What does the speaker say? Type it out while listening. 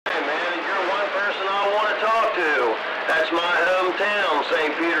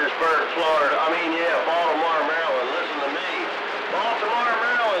St. Petersburg, Florida. Baltimore, Maryland. Listen to me. Baltimore,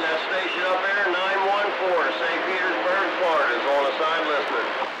 Maryland, that station up there, 914, St. Petersburg, Florida, is on the side listening.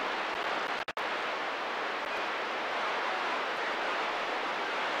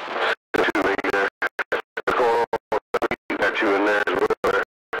 Got you in there as well.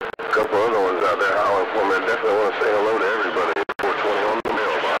 A couple other ones out there hollering for me. I definitely want to say hello to everybody. 420 on the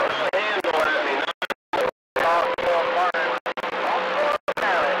mailbox. Handle at me.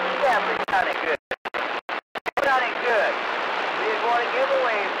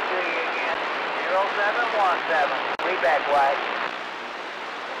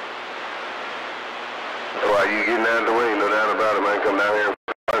 Why you getting out of the way? No doubt about it, man. Come down here and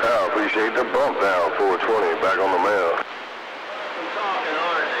find out. Appreciate the bump down. 420 back on the mail. I'm talking,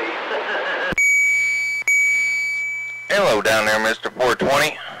 aren't they? Hello down there, Mr.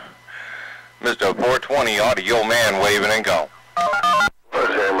 420. Mr. 420 Audio Man waving and go.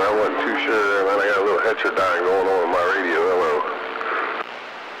 Okay, man. I wasn't too sure there, man. I got a little heterodyne going on with my radio. Hello.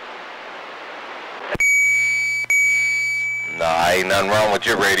 Nah, ain't nothing wrong with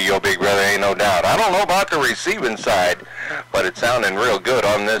your radio, big brother, ain't no doubt. I don't know about the receiving side, but it's sounding real good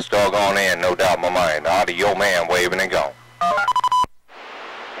on this doggone end, no doubt in my mind. Audio Man waving and go. Alright,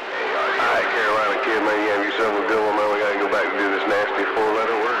 Carolina kid, man, you have yourself a good one, man. We gotta go back and do this nasty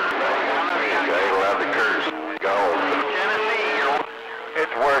four-letter word. I ain't allowed to curse. Go home. Tennessee,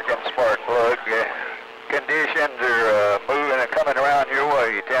 it's working, spark plug. Conditions are moving and coming around your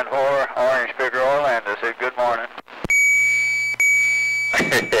way. 10-4, Orange Picker, Orlando. Said good morning.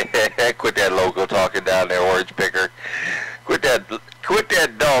 Quit that local talking down there, Orange Picker. Quit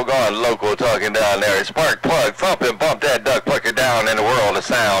that doggone local talking down there. Spark plug, thump and bump that duck plucker down in the world of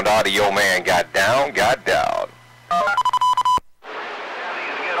sound. Audio Man got down, got down. These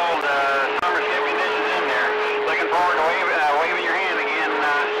good old summer skipping dishes in there. Looking forward to waving your hand again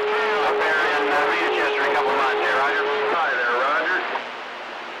up there in Manchester in a couple months there, Roger. Hi there, Roger.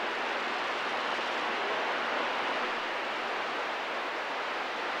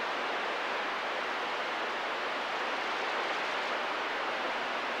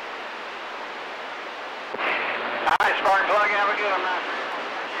 All right, spark plug, have a good one, my friend.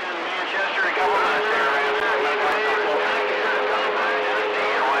 In Manchester in a couple months there, around Tennessee,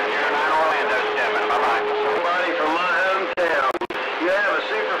 109 Orlando, stepping. Bye-bye. Somebody from my hometown. You have a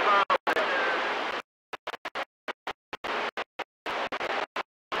super phone.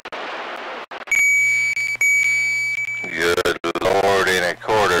 Good Lord in a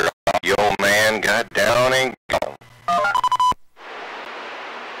quarter. Audio Man got down and gone.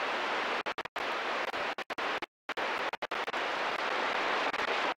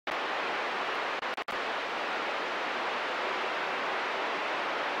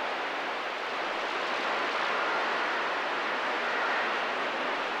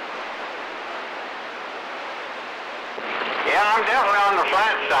 Yeah, I'm definitely on the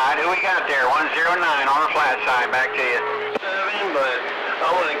flat side. Who we got there? 109 on the flat side. Back to you. 7, but I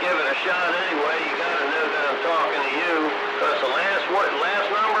want to give it a shot anyway. You got to know that I'm talking to you. Because the last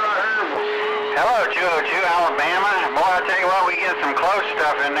number I heard was... Hello, 202 Alabama. Boy, I tell you what, we get some close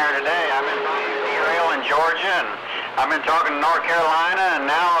stuff in there today. I've been talking to D-Rail in Georgia, and I've been talking to North Carolina, and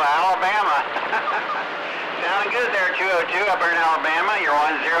now Alabama. Sounding good there, 202 up here in Alabama. You're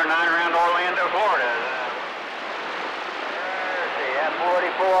 109 around Orlando, Florida. That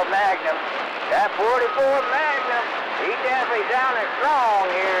 44 Magnum. That 44 Magnum, he definitely sounded strong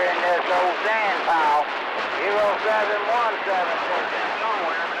here in this old sand pile. 0717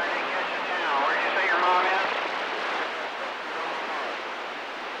 somewhere, but I didn't catch it down. Where did you say your mom is?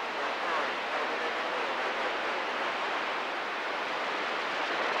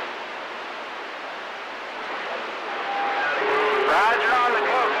 Roger on the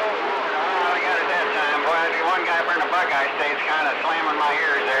coast. Oh, I got it that time. Boy, one guy up in the Buckeye State's kind of slamming my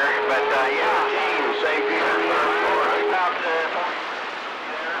ears there. But, yeah. St. Petersburg, Florida. About there to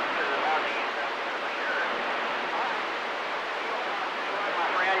about the east of my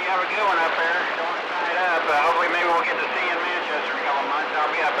friend, you have a good one up there. Don't want to tie it up. Hopefully maybe we'll get to see you in Manchester in a couple months.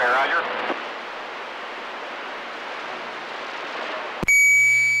 I'll be up there, Roger.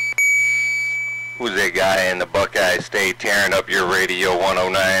 Who's that guy in the Buckeye State tearing up your radio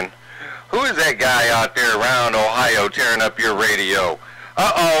 109? Who is that guy out there around Ohio tearing up your radio?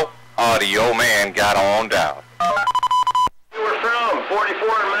 Uh-oh, Audio Man got on down. Where we're from, 44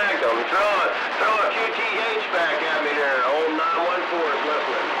 Magnum. Throw a QTH back at me there. Old 914 is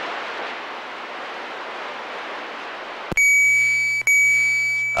listening.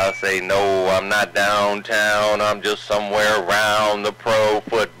 I say, no, I'm not downtown. I'm just somewhere around the Pro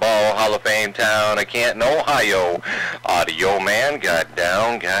Football Hall of Fame in town of Canton, Ohio. Audio Man got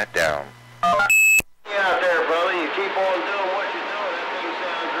down, got down. Yeah, out there, brother. You keep on doing what you're doing. That thing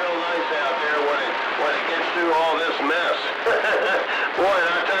sounds real nice out there when it gets through all this mess. Boy, and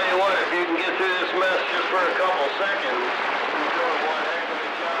I tell you what, if you can get through this mess just for a couple seconds, you're doing one heck of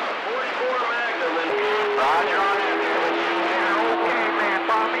a job. 44 Magnum and Roger on it. Okay, man.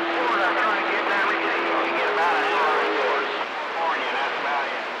 Follow me forward. I'm trying to get down. We can get about an hour in California, and that's about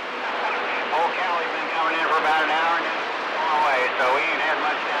it. Old Cali's been coming in for about an hour and then going away, so we ain't had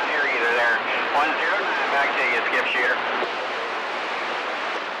much down here either there. 109 back to you, skip shooter.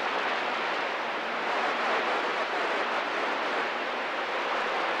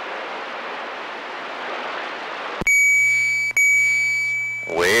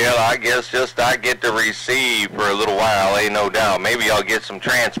 Well, I guess just I get to receive for a little while, ain't no doubt. Maybe I'll get some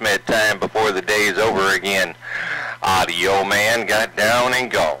transmit time before the day's over again. Audio Man got down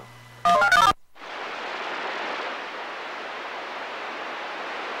and gone.